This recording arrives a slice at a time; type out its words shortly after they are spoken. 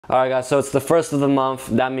Alright guys, so it's the first of the month.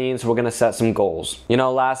 That means we're gonna set some goals. You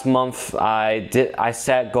know, last month I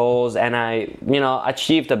set goals and I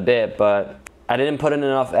achieved a bit, but I didn't put in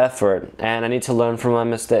enough effort and I need to learn from my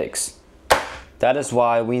mistakes. That is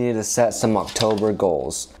why we need to set some October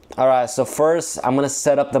goals. Alright, so first I'm gonna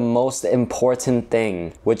set up the most important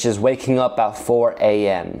thing, which is waking up at 4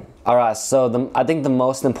 a.m. Alright, so I think the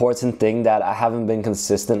most important thing that I haven't been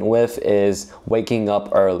consistent with is waking up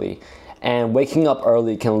early. And waking up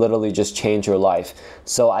early can literally just change your life.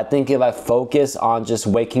 So I think if I focus on just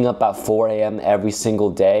waking up at 4 a.m. every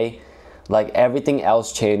single day, like everything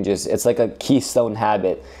else changes. It's like a keystone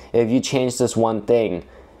habit. If you change this one thing,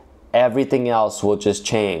 everything else will just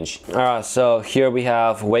change. Alright, so here we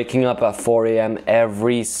have waking up at 4 a.m.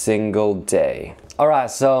 every single day.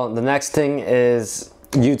 Alright, so the next thing is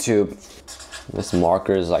YouTube. This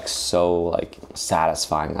marker is like so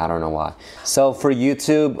satisfying. I don't know why. So for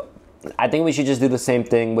YouTube, I think we should just do the same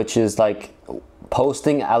thing, which is like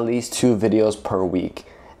posting at least 2 videos per week.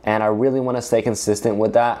 And I really want to stay consistent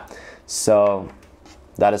with that. So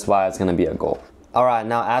that is why it's going to be a goal. Alright,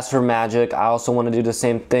 now as for magic, I also want to do the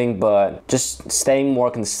same thing, but just staying more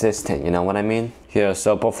consistent, you know what I mean? Here,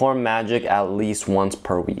 so perform magic at least once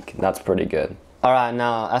per week. That's pretty good. Alright,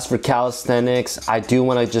 now as for calisthenics, I do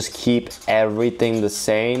want to just keep everything the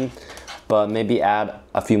same, but maybe add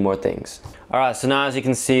a few more things. Alright, so now as you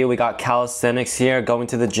can see, we got calisthenics here, going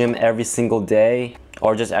to the gym every single day,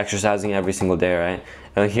 or just exercising every single day, right?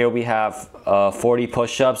 And here we have 40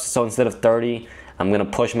 push-ups, so instead of 30, I'm gonna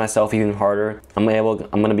push myself even harder. I'm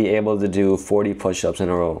gonna be able to do 40 push-ups in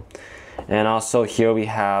a row. And also here we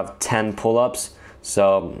have 10 pull-ups,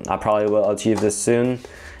 so I probably will achieve this soon,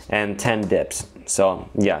 and 10 dips. So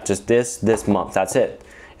yeah, just this month, that's it.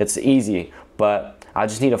 It's easy, but I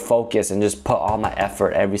just need to focus and just put all my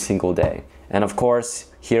effort every single day. And of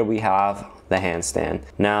course, here we have the handstand.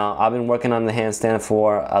 Now, I've been working on the handstand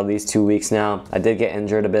for at least 2 weeks now. I did get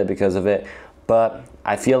injured a bit because of it, but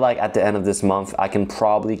I feel like at the end of this month, I can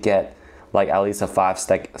probably get like at least a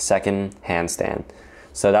 5-second handstand.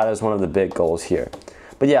 So that is one of the big goals here.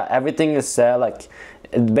 But yeah, everything is set. Like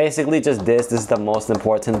basically just this is the most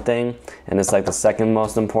important thing, and it's like the second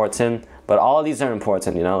most important. But all of these are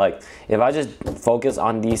important, you know, like if I just focus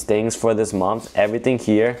on these things for this month, everything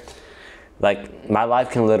here, like my life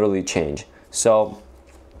can literally change. So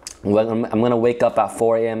I'm gonna wake up at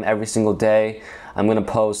 4 a.m. every single day. I'm gonna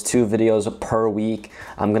post 2 videos per week.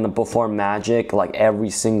 I'm gonna perform magic like every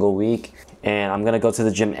single week. And I'm gonna go to the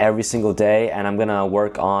gym every single day, and I'm gonna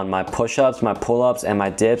work on my push-ups, my pull-ups, and my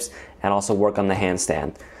dips, and also work on the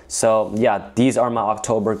handstand. So yeah, these are my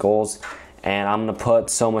October goals, and I'm gonna put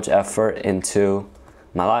so much effort into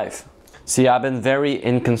my life. See, I've been very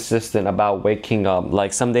inconsistent about waking up.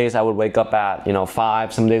 Like some days I would wake up at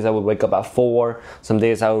 5, some days I would wake up at 4, some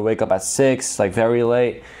days I would wake up at 6, like very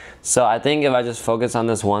late. So I think if I just focus on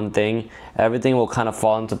this one thing, everything will kind of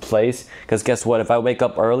fall into place. Because guess what, if I wake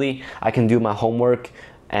up early, I can do my homework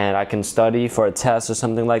and I can study for a test or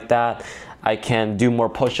something like that. I can do more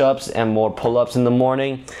push-ups and more pull-ups in the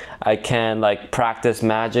morning. I can like practice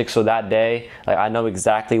magic, so that day like I know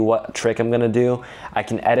exactly what trick I'm gonna do. I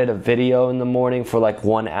can edit a video in the morning for like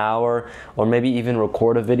 1 hour, or maybe even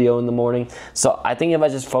record a video in the morning. So I think if I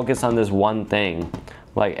just focus on this one thing,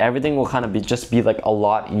 like everything will kind of just be like a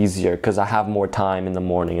lot easier, because I have more time in the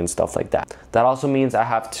morning and stuff like that. That also means I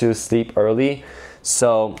have to sleep early.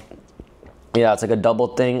 So yeah, it's like a double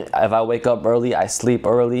thing. If I wake up early, I sleep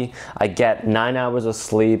early, I get 9 hours of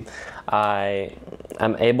sleep, I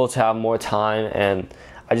am able to have more time, and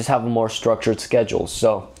I just have a more structured schedule.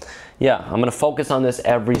 So yeah, I'm gonna focus on this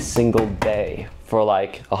every single day for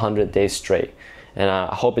like 100 days straight, and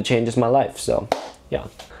I hope it changes my life. So yeah,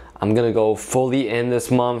 I'm gonna go fully in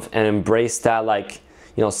this month and embrace that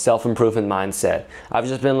self-improvement mindset. I've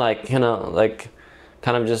just been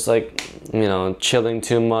kind of just chilling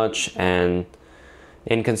too much and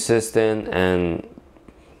inconsistent and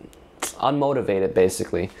unmotivated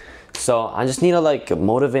basically. So I just need to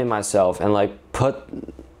motivate myself and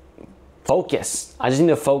focus. I just need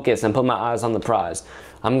to focus and put my eyes on the prize.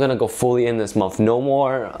 I'm gonna go fully in this month. No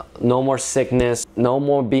more sickness, no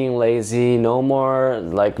more being lazy, no more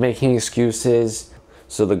making excuses.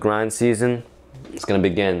 So the grind season is gonna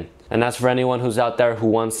begin. And that's for anyone who's out there who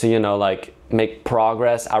wants to make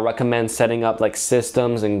progress. I recommend setting up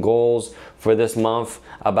systems and goals for this month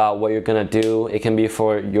about what you're gonna do. It can be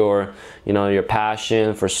for your your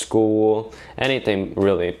passion, for school, anything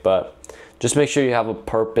really, but just make sure you have a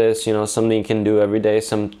purpose, something you can do every day,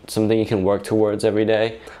 something you can work towards every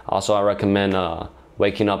day. Also, I recommend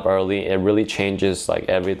waking up early. It really changes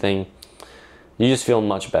everything. you just feel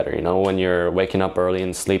much better, you know, when you're waking up early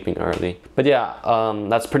and sleeping early. But yeah,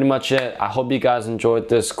 that's pretty much it. I hope you guys enjoyed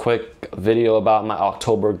this quick video about my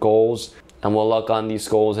October goals, and we'll look on these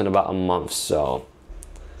goals in about a month. So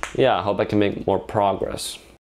yeah, I hope I can make more progress.